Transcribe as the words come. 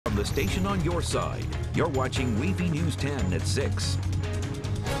from the station on your side. You're watching WAVY News 10 at 6.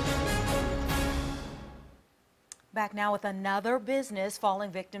 Back now with another business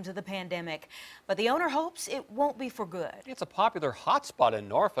falling victim to the pandemic, but the owner hopes it won't be for good. It's a popular hotspot in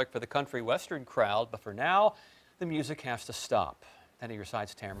Norfolk for the country western crowd, but for now, the music has to stop. 10 on your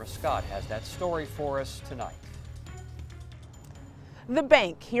side's Tamara has that story for us tonight. The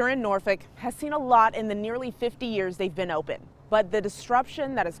Banque here in Norfolk has seen a lot in the nearly 50 years they've been open, but the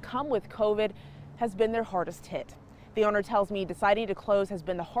disruption that has come with COVID has been their hardest hit. The owner tells me deciding to close has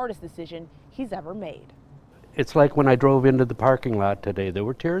been the hardest decision he's ever made. It's like when I drove into the parking lot today, there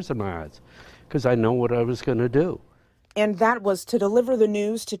were tears in my eyes because I know what I was going to do. And that was to deliver the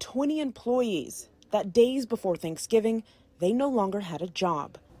news to 20 employees that days before Thanksgiving, they no longer had a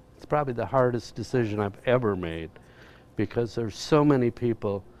job. It's probably the hardest decision I've ever made because there's so many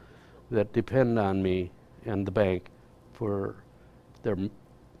people that depend on me and the bank for their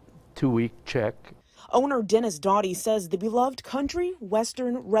 2-week check. Owner Dennis Doughty says the beloved country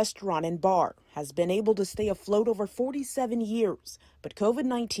western restaurant and bar has been able to stay afloat over 47 years, but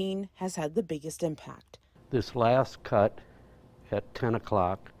COVID-19 has had the biggest impact. This last cut at 10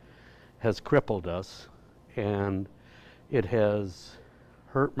 o'clock has crippled us, and it has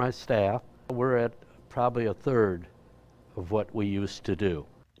hurt my staff. We're at probably a third of what we used to do.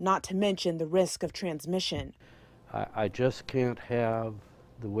 Not to mention the risk of transmission. I just can't have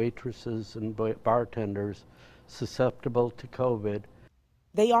the waitresses and bartenders susceptible to COVID.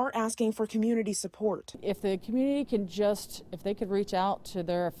 They are asking for community support. If the community can if they could reach out to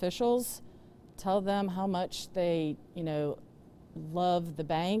their officials, tell them how much they, love the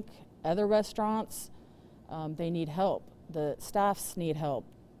bank, other restaurants, they need help. The staffs need help.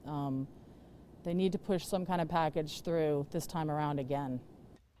 They need to push some kind of package through this time around again.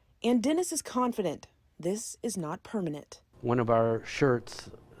 And Dennis is confident this is not permanent. One of our shirts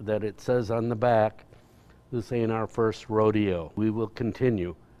that it says on the back, this ain't our first rodeo. We will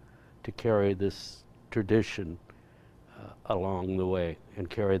continue to carry this tradition along the way and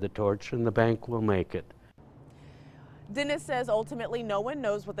carry the torch, and the bank will make it. Dennis says ultimately no one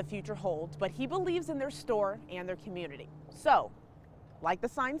knows what the future holds, but he believes in their store and their community. So, like the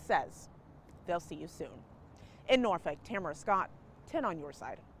sign says, they'll see you soon. In Norfolk, Tamara, 10 on your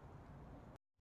side.